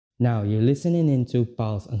Now you're listening into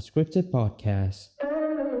Pulse Unscripted Podcast.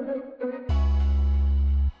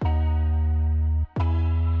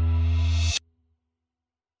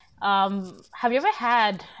 Have you ever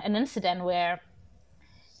had an incident where,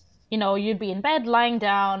 you'd be in bed lying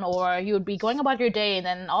down or you would be going about your day and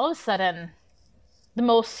then all of a sudden the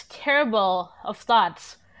most terrible of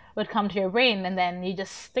thoughts would come to your brain and then you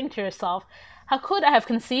just think to yourself, how could I have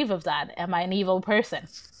conceived of that? Am I an evil person?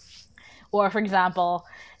 Or, for example,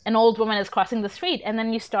 an old woman is crossing the street and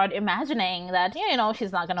then you start imagining that,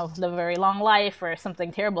 she's not going to live a very long life or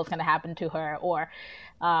something terrible is going to happen to her. Or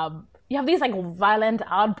you have these like violent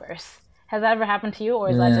outbursts. Has that ever happened to you? Or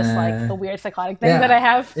is that just like a weird psychotic thing that I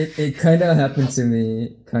have? It kind of happened to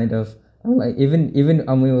me, kind of. I'm like, even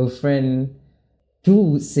I'm with a friend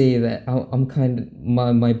who say that I'm kind of,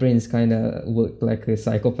 my brain's kind of work like a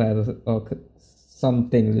psychopath or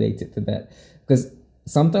something related to that. Because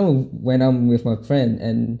sometimes when I'm with my friend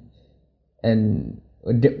and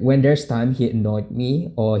when there's time he annoyed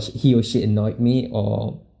me or he or she annoyed me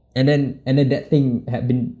and then that thing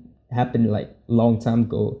happened like long time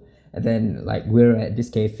ago, and then like we're at this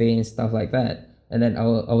cafe and stuff like that, and then I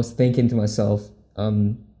was thinking to myself,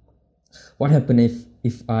 what happened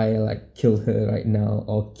if I like kill her right now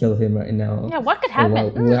or kill him right now? Yeah, what could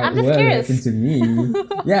happen? I'm just what curious. happened to me?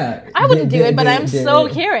 Yeah, I wouldn't do it, but I'm so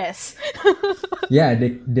curious. Yeah,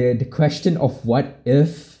 the question of what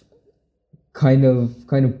if kind of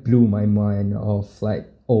blew my mind of like,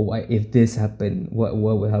 oh, if this happened, what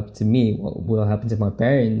will happen to me? What will happen to my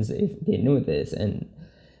parents if they know this? And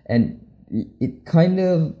it kind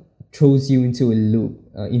of throws you into a loop,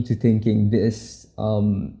 into thinking this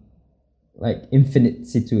like infinite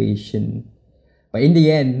situation. But in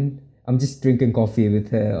the end, I'm just drinking coffee with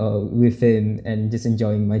her or with him and just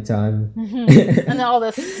enjoying my time. And then all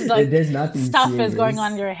this like There's nothing stuff serious. is going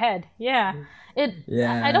on in your head. Yeah.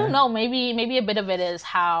 I don't know. Maybe a bit of it is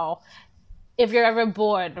how, if you're ever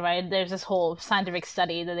bored, right? There's this whole scientific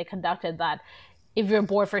study that they conducted that if you're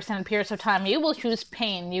bored for extended periods of time, you will choose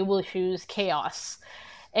pain, you will choose chaos,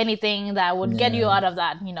 anything that would get you out of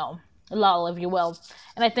that, lull, if you will.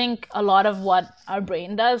 And I think a lot of what our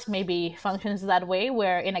brain does maybe functions that way,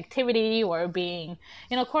 where inactivity or being,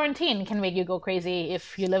 quarantine can make you go crazy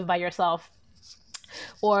if you live by yourself.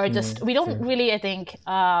 Or just, we don't really, I think,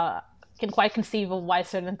 can quite conceive of why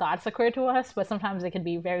certain thoughts occur to us, but sometimes they can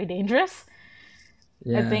be very dangerous.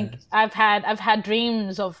 I think I've had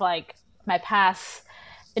dreams of like my past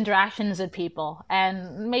interactions with people,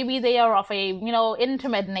 and maybe they are of a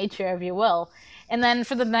intimate nature, if you will, and then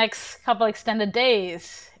for the next couple extended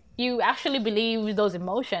days you actually believe those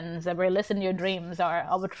emotions that were listed in your dreams are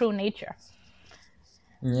of a true nature.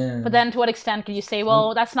 But then to what extent can you say,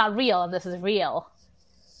 well, that's not real and this is real?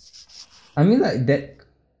 I mean, like, that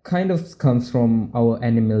kind of comes from our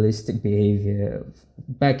animalistic behavior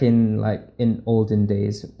back in olden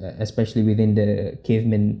days, especially within the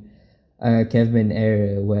caveman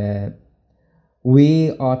era, where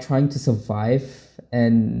we are trying to survive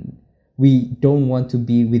and we don't want to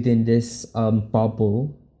be within this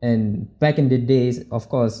bubble. And back in the days, of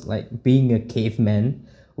course, like being a caveman,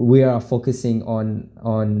 we are focusing on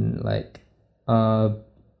like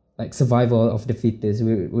survival of the fittest.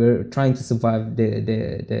 We're trying to survive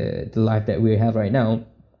the life that we have right now.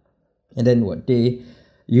 And then what they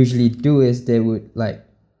usually do is they would like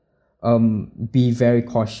be very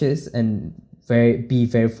cautious and be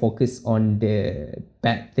very focused on the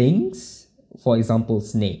bad things, for example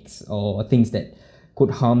snakes or things that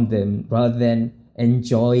could harm them, rather than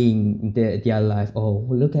enjoying their life. Oh,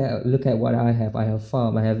 look at what I have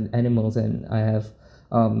farm, I have animals, and I have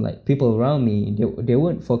like people around me. They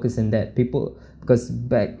weren't focused on that. People, because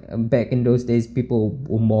back in those days people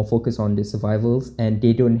were more focused on the survivals, and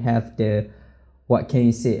they don't have the, what can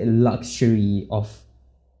you say, luxury of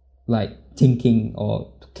like thinking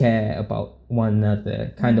or to care about one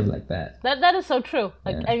another, kind of like that. That is so true.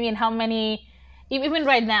 Like, I mean, how many, even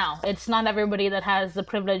right now, it's not everybody that has the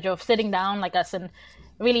privilege of sitting down like us and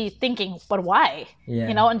really thinking, but why?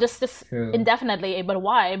 And just True. indefinitely, but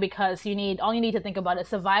why? Because all you need to think about is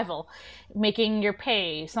survival, making your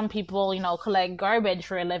pay. Some people, collect garbage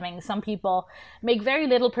for a living. Some people make very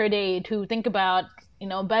little per day to think about,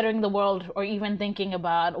 bettering the world, or even thinking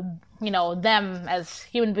about, them as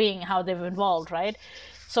human being, how they've evolved, right?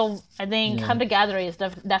 So I think hunter-gatherers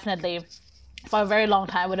definitely, for a very long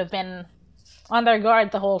time, would have been on their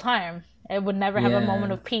guard the whole time. It would never have a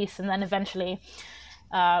moment of peace, and then eventually,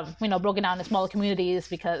 broken down in small communities,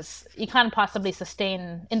 because you can't possibly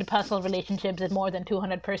sustain interpersonal relationships with more than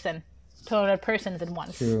 200 persons at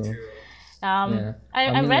once. True. I've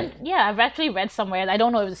actually read somewhere, I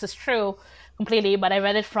don't know if this is true, completely, but I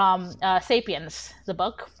read it from *Sapiens*, the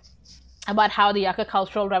book, about how the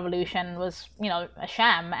agricultural revolution was, a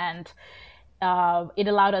sham, and it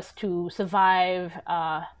allowed us to survive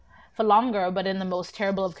for longer, but in the most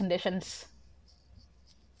terrible of conditions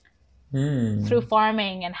through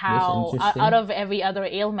farming, and That's how interesting. out of every other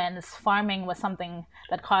ailments, farming was something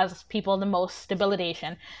that caused people the most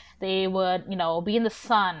debilitation. They would, be in the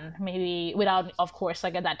sun, maybe without, of course,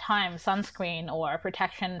 like at that time, sunscreen or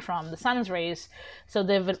protection from the sun's rays. So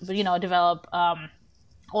they would, develop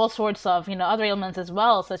all sorts of, other ailments as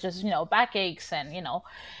well, such as, backaches and,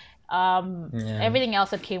 Yeah. everything else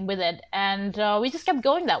that came with it. And we just kept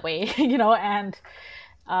going that way, and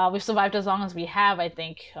we've survived as long as we have, I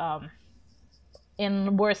think,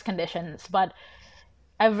 in worse conditions. But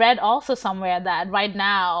I've read also somewhere that right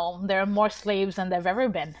now there are more slaves than there've ever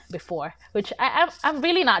been before, which I'm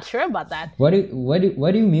really not sure about that. What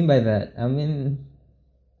do you mean by that? I mean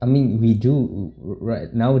we do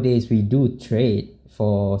right nowadays we do trade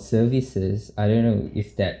for services. I don't know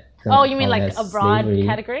if that Oh, you mean count like as a broad slavery.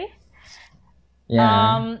 category?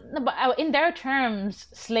 Yeah. No, but in their terms,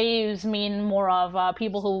 slaves mean more of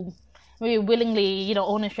people who maybe willingly,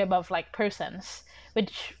 ownership of like persons,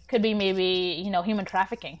 which could be maybe, human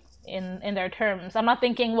trafficking in their terms. I'm not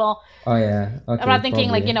thinking, well, Oh yeah. Okay. I'm not thinking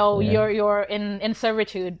like, Probably. Yeah. you're in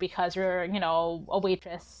servitude because you're, a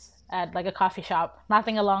waitress at like a coffee shop.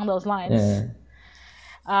 Nothing along those lines.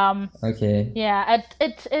 Yeah. Okay. Yeah,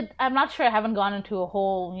 I'm not sure. I haven't gone into a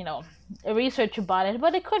whole, research about it,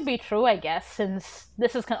 but it could be true, I guess, since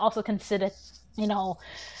this is also considered,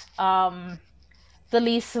 the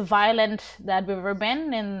least violent that we've ever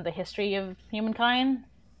been in the history of humankind.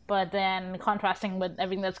 But then contrasting with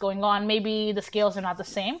everything that's going on, maybe the scales are not the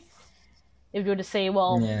same. If you were to say,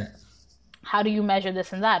 well, Yeah. how do you measure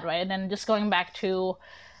this and that, right? And just going back to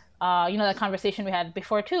that conversation we had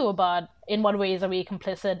before too, about in what ways are we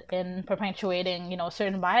complicit in perpetuating,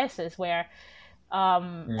 certain biases, where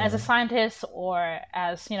as a scientist or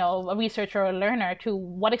as, a researcher or a learner, to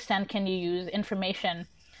what extent can you use information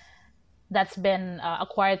that's been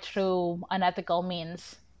acquired through unethical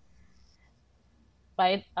means,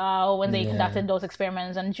 right? When they Yeah. conducted those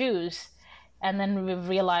experiments on Jews, and then we've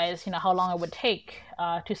realized, how long it would take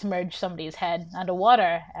to submerge somebody's head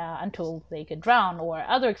underwater until they could drown, or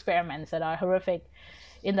other experiments that are horrific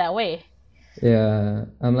in that way. Yeah.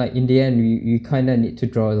 I'm like, in the end, you kind of need to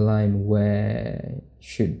draw a line where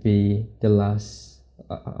should be the last.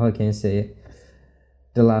 How can I say it?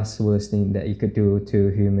 The last worst thing that you could do to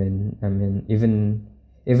a human. I mean,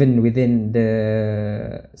 even within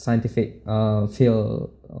the scientific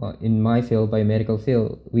field, in my field, biomedical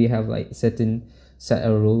field, we have like certain set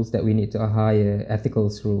of rules that we need to hire,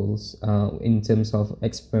 ethical rules in terms of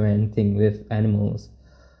experimenting with animals,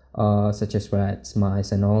 such as rats,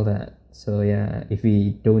 mice, and all that. So yeah, if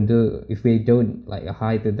we don't like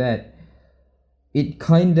adhere to that, it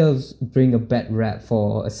kind of bring a bad rap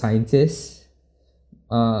for a scientist.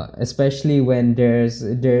 Especially when there's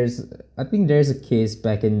I think there's a case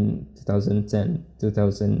back in 2010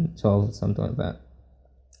 2012, something like that,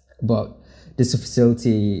 about this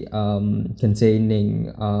facility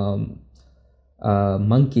containing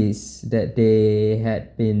monkeys that they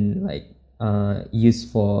had been like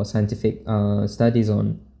used for scientific studies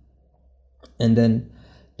on, and then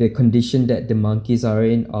the condition that the monkeys are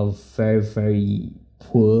in are very, very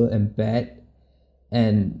poor and bad,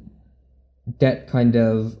 and that kind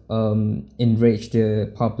of enraged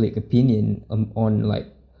the public opinion on like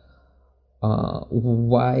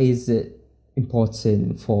why is it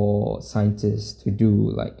important for scientists to do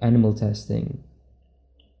like animal testing.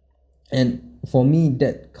 And for me,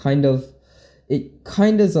 that kind of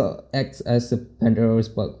acts as a Pandora's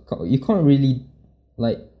box. You can't really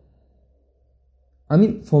like, I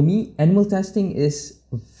mean, for me, animal testing is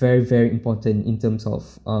very, very important in terms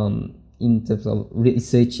of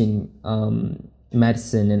researching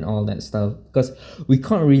medicine and all that stuff, because we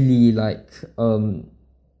can't really like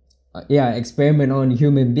experiment on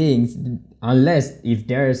human beings unless if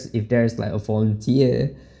there's like a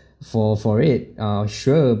volunteer for it,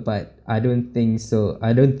 sure, but I don't think so.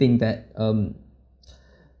 I don't think that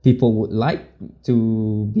people would like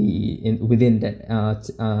to be within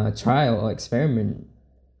that trial or experiment.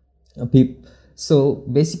 So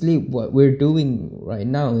basically what we're doing right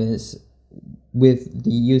now is, with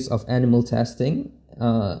the use of animal testing,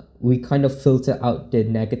 we kind of filter out the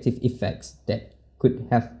negative effects that could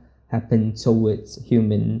have happened towards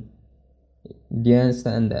human. Do you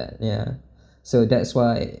understand that? Yeah. So that's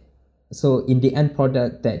why, so in the end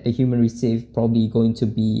product that the human receive probably going to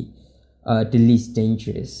be the least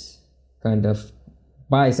dangerous, kind of,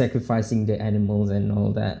 by sacrificing the animals and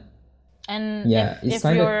all that. And Yeah, it's if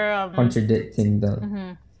kind you're of contradicting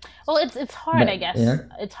the. well, it's hard, I But guess. yeah,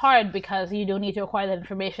 It's hard because you do need to acquire that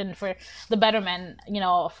information for the betterment,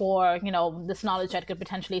 for, this knowledge that could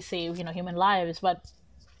potentially save, human lives. But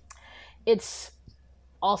it's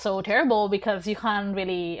also terrible because you can't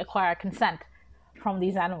really acquire consent from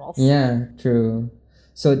these animals. yeah, true.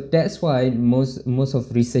 So that's why most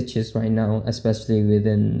of researchers right now, especially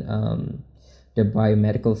within the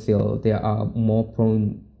biomedical field, they are more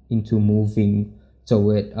prone into moving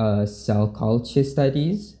toward cell culture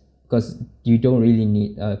studies, because you don't really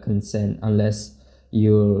need consent unless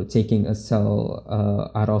you're taking a cell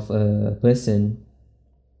out of a person,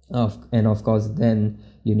 and of course then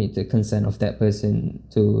you need the consent of that person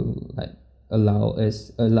to like allow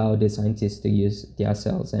the scientists to use their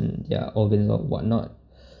cells and their organs or whatnot.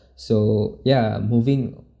 So yeah,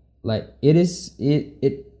 moving, like,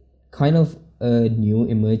 it kind of a new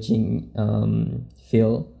emerging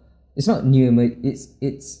field. It's not new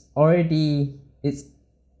it's already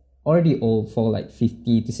old for like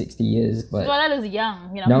 50 to 60 years, but Well, that is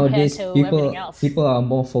young, nowadays compared to everything else. people are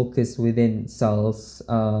more focused within cell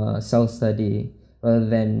study rather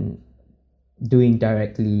than doing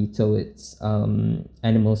directly towards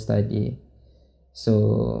animal study.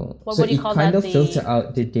 So What so would you it call kind that? of filter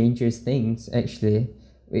out the dangerous things actually.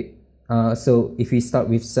 So if we start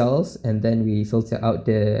with cells and then we filter out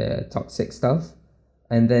the toxic stuff,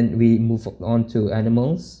 and then we move on to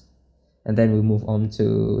animals, and then we move on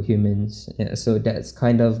to humans. Yeah, so that's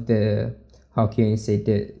kind of the, how can you say,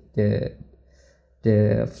 the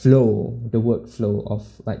workflow of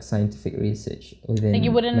like scientific research within Like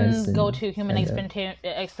you wouldn't medicine, go to human kind of.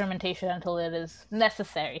 experimentation until it is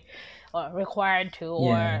necessary or required to,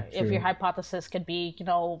 or Yeah, if your true. hypothesis could be,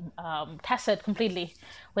 tested completely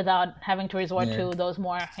without having to resort Yeah. to those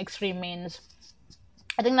more extreme means.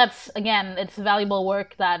 I think that's, again, it's valuable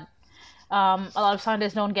work that a lot of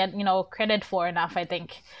scientists don't get, credit for enough, I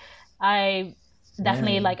think. I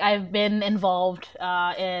definitely, Yeah. like, I've been involved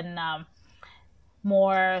in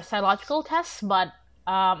more psychological tests, but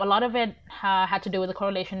a lot of it had to do with the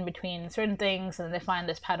correlation between certain things, and they find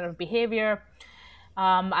this pattern of behavior.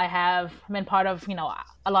 I have been part of,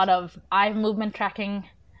 a lot of eye movement tracking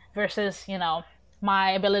versus,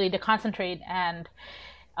 my ability to concentrate and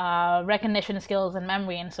recognition skills and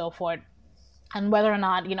memory and so forth, and whether or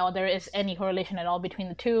not, there is any correlation at all between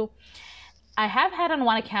the two. I have had on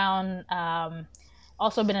one account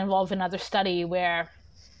also been involved in another study where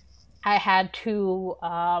I had to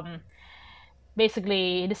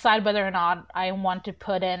basically decide whether or not I want to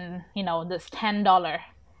put in, this $10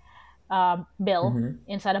 bill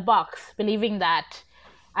inside a box, believing that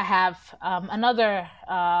I have another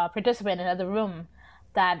participant in another room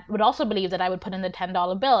that would also believe that I would put in the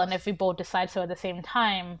 $10 bill, and if we both decide so at the same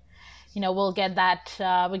time, we'll get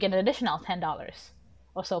we get an additional $10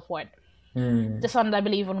 or so forth. Just on, I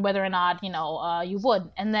believe, on whether or not you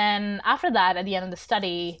would. And then after that, at the end of the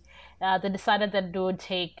study, they decided that they would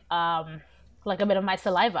take like a bit of my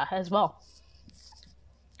saliva as well.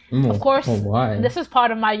 Of course, Why? this is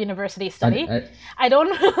part of my university study. Are, I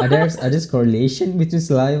don't. are there correlation between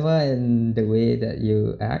saliva and the way that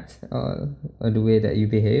you act, or the way that you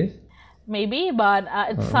behave? Maybe, but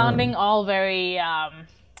it's sounding all very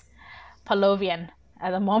Pavlovian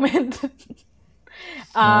at the moment.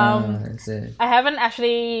 I see. I haven't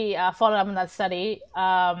actually followed up on that study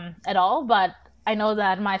at all, but I know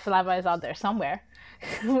that my saliva is out there somewhere.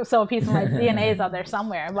 So a piece of my DNA is out there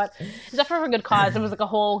somewhere. But it's definitely for a good cause. It was like a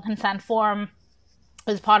whole consent form.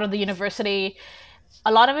 It was part of the university.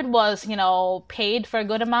 A lot of it was, paid for a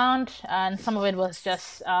good amount, and some of it was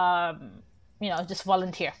just, just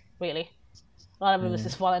volunteer, really. A lot of it was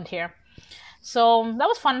just volunteer. So that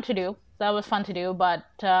was fun to do. But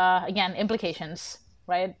again, implications,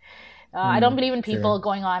 right? I don't believe in people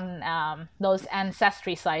going on those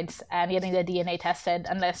ancestry sites and getting their DNA tested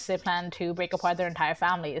unless they plan to break apart their entire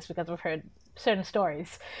families, because we've heard certain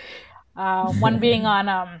stories. One being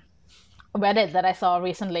on Reddit that I saw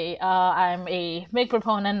recently. I'm a big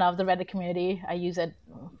proponent of the Reddit community. I use it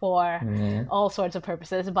for all sorts of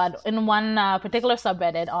purposes. But in one particular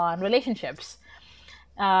subreddit on relationships,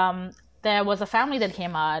 there was a family that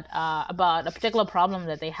came out about a particular problem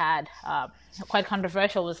that they had. Quite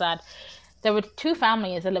controversial was that there were two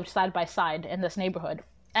families that lived side by side in this neighborhood,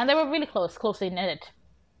 and they were really closely knitted,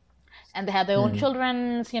 and they had their own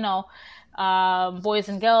children, boys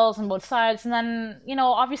and girls on both sides. And then,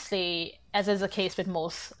 obviously, as is the case with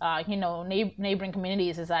most, neighboring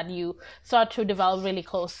communities, is that you start to develop really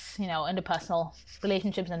close, interpersonal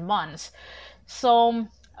relationships and bonds. So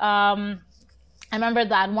I remember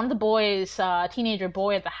that one of the boys, teenager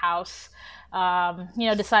boy at the house,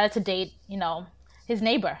 decided to date, his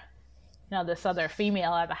neighbor, this other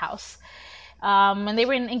female at the house. And they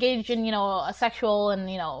were engaged in, a sexual and,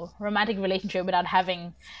 romantic relationship without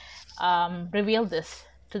having revealed this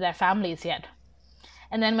to their families yet.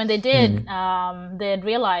 And then when they did, they'd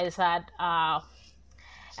realize that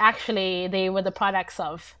actually they were the products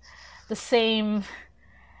of the same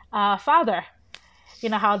father. You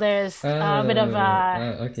know how there's a bit of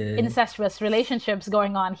incestuous relationships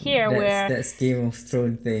going on here, that's Game of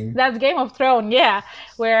Thrones thing. That's Game of Thrones, yeah,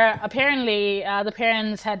 where apparently the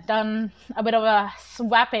parents had done a bit of a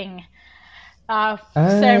swapping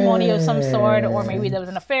ceremony of some sort, or maybe there was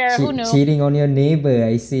an affair. Who knew? Cheating on your neighbor,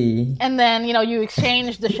 I see. And then you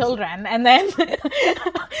exchange the children, and then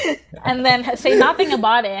say nothing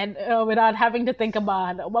about it without having to think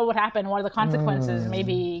about what would happen, what are the consequences.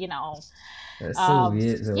 Maybe That's so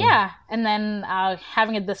weird, though. Yeah, and then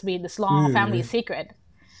having it be this long family secret,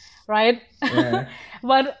 right? Yeah.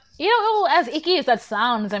 But as icky as that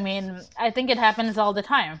sounds, I mean, I think it happens all the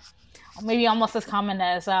time. Maybe almost as common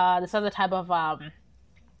as this other type of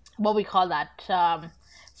what we call that.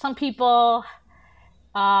 Some people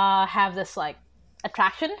have this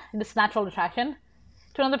attraction, this natural attraction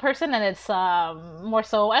to another person, and it's more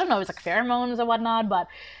so, I don't know if it's pheromones or whatnot, but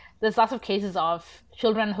there's lots of cases of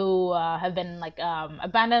children who have been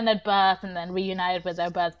abandoned at birth and then reunited with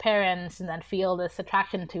their birth parents and then feel this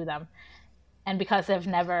attraction to them. And because they've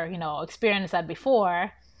never, experienced that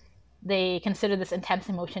before, they consider this intense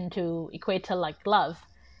emotion to equate to love.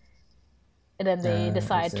 And then they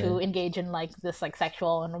decide to engage in this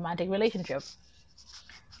sexual and romantic relationship.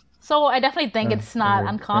 So I definitely think it's not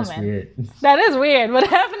uncommon. That's weird. That is weird, but it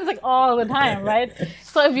happens all the time, right?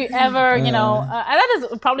 So if you ever, and that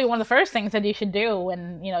is probably one of the first things that you should do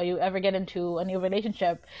when, you ever get into a new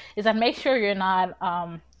relationship, is that make sure you're not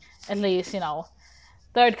at least,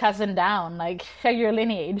 third cousin down, check your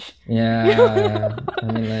lineage. Yeah.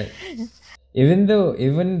 I mean, even though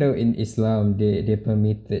in Islam they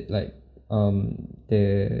permitted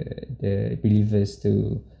the believers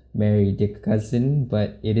to marry their cousin,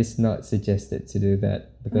 but it is not suggested to do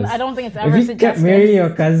that, because I don't think it's ever if you suggested. marry your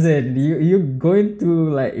cousin, you're going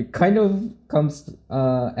to it kind of comes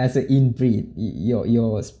as an inbreed. Your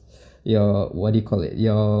what do you call it?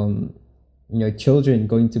 Your children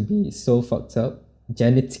going to be so fucked up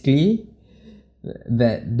genetically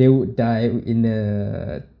that they would die in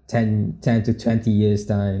 10 to 20 years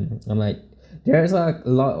time. I'm like, there's a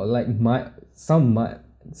lot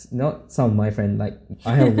not some of my friend,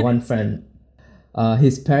 I have one friend,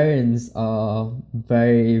 his parents are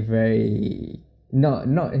very, very, not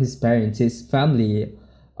his parents, his family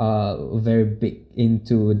are very big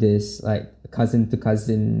into this cousin to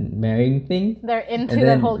cousin marrying thing. They're into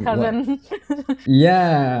that whole cousin.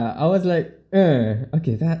 Yeah, I was like,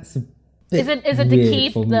 okay, that's a bit Is it to weird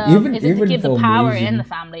keep for me. to keep the for power Asian. in the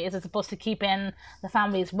family? Is it supposed to keep in the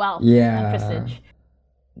family's wealth Yeah. and prestige?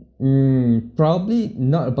 Probably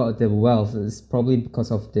not about the wealth. It's probably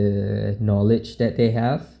because of the knowledge that they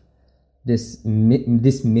have. This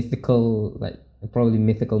mythical, probably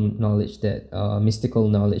mythical knowledge mystical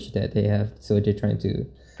knowledge that they have. So they're trying to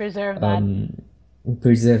Preserve that.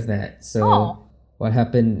 preserve that. So what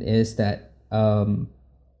happened is that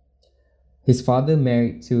his father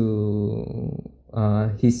married to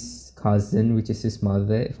his cousin, which is his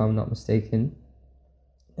mother, if I'm not mistaken,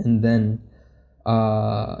 and then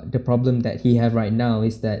the problem that he have right now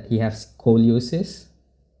is that he has scoliosis,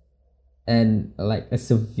 and a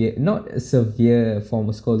severe, not a severe form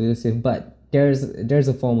of scoliosis, but there's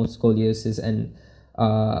a form of scoliosis and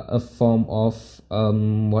a form of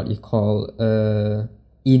what you call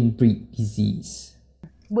inbreed disease,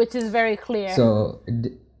 Which is very clear. so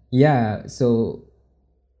so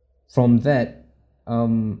from that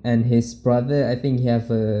and his brother, I think he have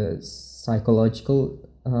a psychological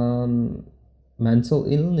mental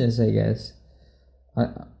illness, I guess.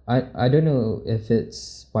 I don't know if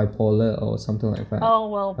it's bipolar or something like that. Oh,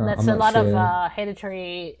 well, that's I'm a not lot of sure.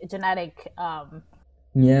 hereditary genetic.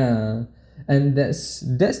 Yeah, and that's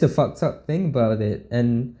the fucked up thing about it,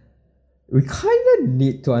 and we kind of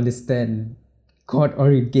need to understand God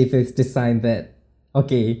already gave us the sign that,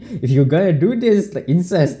 okay, if you're gonna do this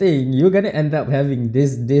incest thing, you're gonna end up having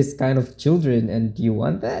this kind of children, and do you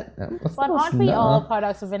want that? Of But course aren't we all not.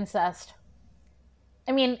 products of incest?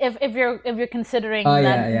 I mean, if you're considering Oh,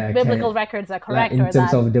 that yeah, biblical okay. records are correct, In or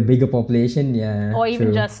terms that, of the bigger population, yeah, or even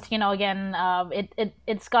true. just again,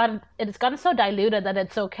 it's gotten so diluted that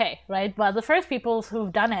it's okay, right? But the first people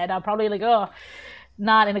who've done it are probably like, oh,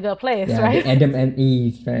 not in a good place, Yeah, right? the Adam and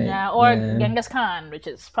Eve, right? Yeah, or Yeah. Genghis Khan, which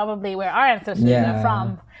is probably where our ancestors Yeah. are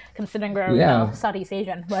from, considering we're Yeah. Southeast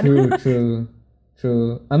Asian. But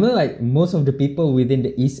True. I mean, like most of the people within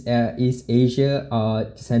the East Asia are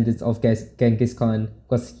descendants of Genghis Khan,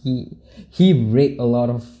 because he raped a lot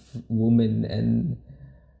of women, and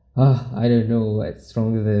I don't know what's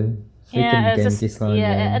wrong with him. Freaking Genghis Khan,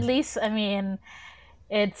 man. at least I mean,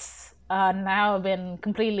 it's now been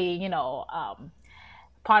completely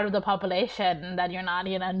part of the population that you're not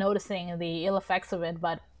noticing the ill effects of it.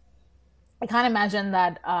 But I can't imagine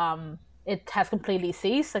that it has completely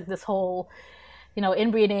ceased, like this whole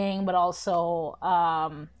inbreeding, but also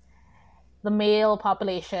the male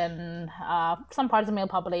population, some parts of the male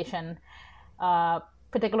population,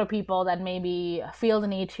 particular people that maybe feel the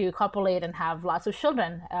need to copulate and have lots of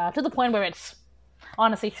children, to the point where it's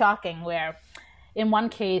honestly shocking, where in one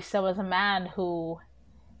case there was a man who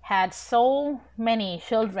had so many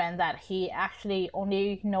children that he actually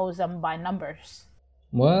only knows them by numbers.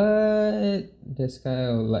 What? That's kind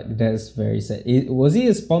of like, that's very sad. Was he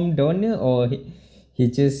a sperm donor, or he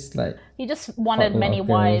just like he just wanted many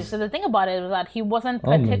wives? So the thing about it was that he wasn't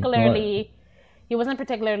particularly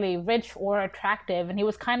rich or attractive, and he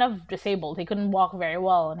was kind of disabled. He couldn't walk very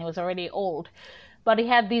well, and he was already old. But he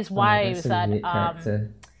had these wives that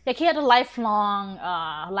like he had a lifelong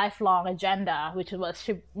agenda, which was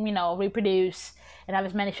to reproduce and have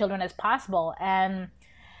as many children as possible. And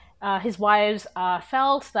his wives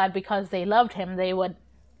felt that because they loved him, they would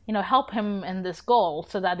help him in this goal,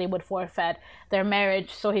 so that they would forfeit their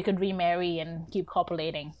marriage so he could remarry and keep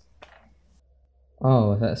copulating.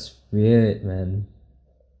 Oh, that's weird, man.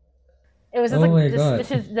 It was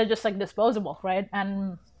just they're just like disposable, right?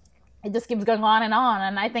 And it just keeps going on.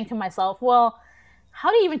 And I think to myself, well, how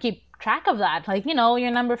do you even keep track of that? Like,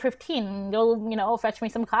 you're number 15, go, fetch me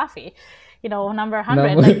some coffee. Number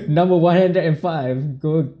 100. Number 105,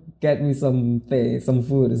 go get me some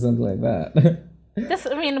food or something like that.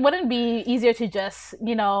 Wouldn't it be easier to just,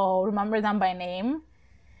 remember them by name?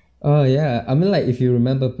 Oh, yeah. I mean, like, if you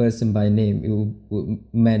remember a person by name, it would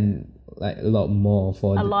mean like a lot more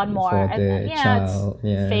for the child.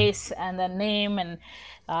 Yeah. Face and then name, and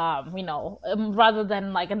rather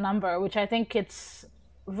than like a number, which I think it's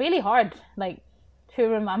really hard like to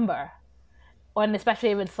remember, and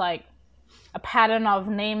especially if it's like a pattern of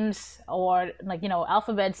names or like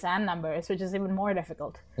alphabets and numbers, which is even more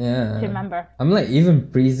difficult to remember. I'm like,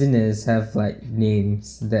 even prisoners have like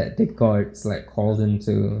names that the guards like call them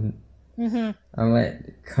to. Mm-hmm. I'm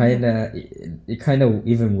like kind of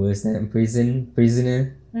even worse than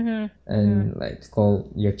prisoner. Mm-hmm. And like call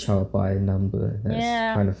your child by a number.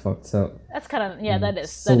 That's kind of fucked up. That's kind of that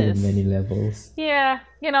is so many levels. Yeah,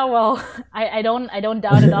 well, I don't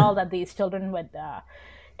doubt at all that these children would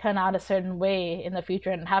turn out a certain way in the future,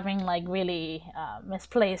 and having like really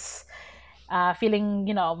misplaced feeling,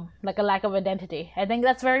 like a lack of identity. I think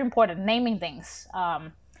that's very important. Naming things,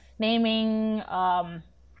 not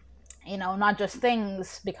just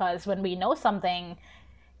things, because when we know something,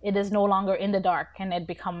 it is no longer in the dark, and it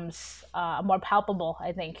becomes more palpable,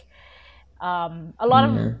 I think. A lot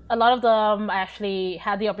of them, I actually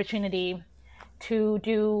had the opportunity to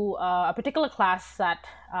do a particular class that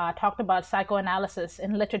talked about psychoanalysis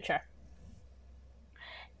in literature.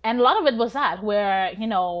 And a lot of it was that, where,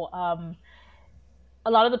 a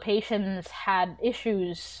lot of the patients had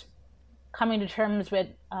issues coming to terms with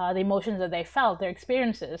the emotions that they felt, their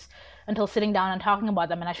experiences, until sitting down and talking about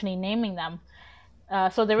them and actually naming them.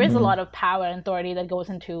 So there is a lot of power and authority that goes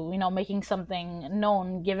into, making something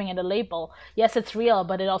known, giving it a label. Yes, it's real,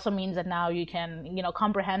 but it also means that now you can,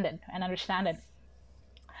 comprehend it and understand it.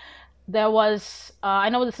 There was, I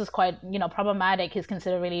know this is quite, problematic. He's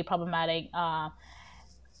considered really problematic,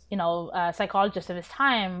 psychologist of his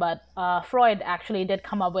time, but Freud actually did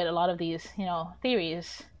come up with a lot of these,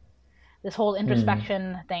 theories. This whole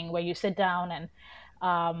introspection thing, where you sit down and,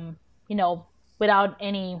 without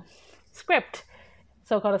any script,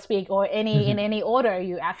 so to speak, or in any order,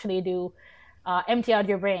 you actually do empty out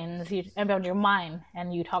your brains, you empty out your mind,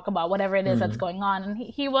 and you talk about whatever it is that's going on. And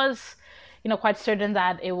he was, quite certain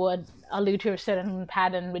that it would allude to a certain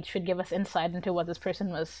pattern, which should give us insight into what this person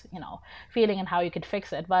was, feeling and how you could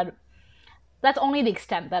fix it. But that's only the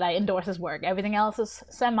extent that I endorse his work. Everything else is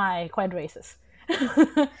quite racist.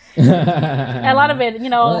 A lot of it, I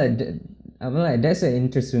mean, like, that's an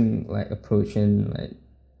interesting like approach in like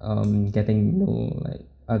getting to know like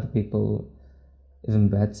other people even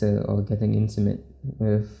better, or getting intimate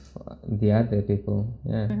with the other people.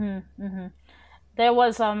 There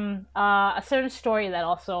was a certain story that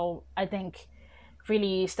also I think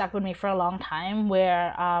really stuck with me for a long time,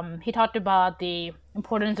 where he talked about the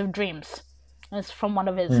importance of dreams. It's from one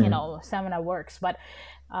of his, seminar works, but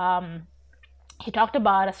he talked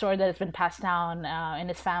about a story that has been passed down in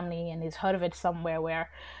his family, and he's heard of it somewhere, where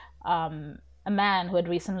a man who had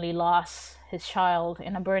recently lost his child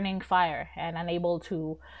in a burning fire and unable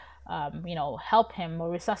to, help him or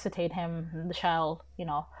resuscitate him, the child,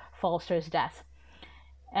 falls to his death.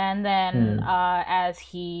 And then as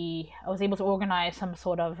he was able to organize some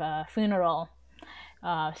sort of funeral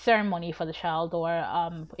ceremony for the child,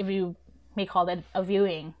 or if you may call it a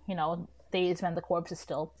viewing, days when the corpse is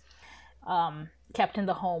still kept in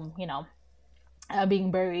the home,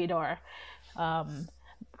 being buried or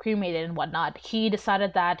cremated and whatnot, he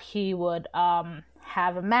decided that he would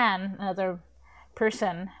have another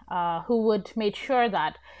person, who would make sure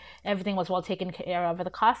that everything was well taken care of in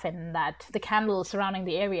the coffin, that the candles surrounding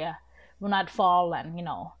the area would not fall and,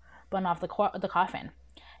 burn off the coffin,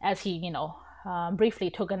 as he, briefly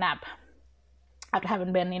took a nap after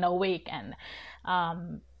having been, awake and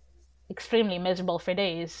extremely miserable for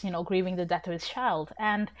days, grieving the death of his child.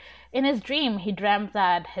 And in his dream, he dreamt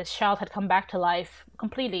that his child had come back to life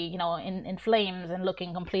completely, in flames and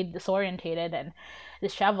looking completely disorientated and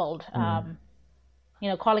disheveled,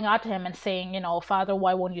 calling out to him and saying, "Father,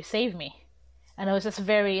 why won't you save me?" And it was this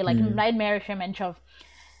very nightmarish image of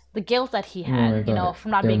the guilt that he had,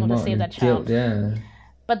 from not being able to save that child. Yeah.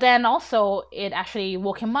 But then also it actually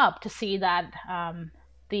woke him up to see that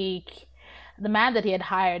the man that he had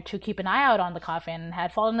hired to keep an eye out on the coffin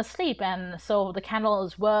had fallen asleep, and so the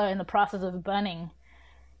candles were in the process of burning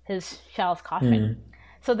his child's coffin.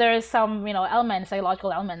 So there is some, elements,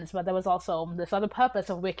 psychological elements, but there was also this other purpose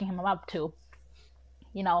of waking him up to,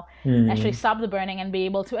 actually stop the burning and be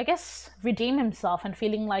able to, I guess, redeem himself, and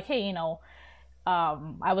feeling like, hey,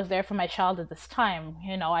 I was there for my child at this time,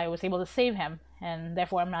 I was able to save him, and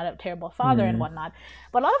therefore I'm not a terrible father and whatnot.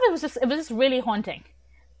 But a lot of it was just really haunting.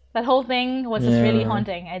 That whole thing was just really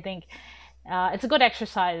haunting. I think it's a good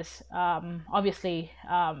exercise, obviously,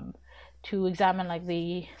 to examine like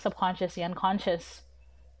the subconscious, the unconscious,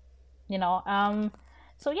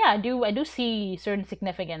 so yeah, I do see certain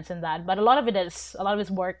significance in that. But a lot of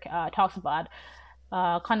his work talks about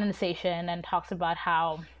condensation, and talks about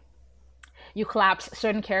how you collapse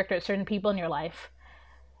certain characters, certain people in your life,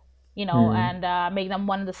 and make them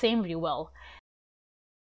one and the same, if you will.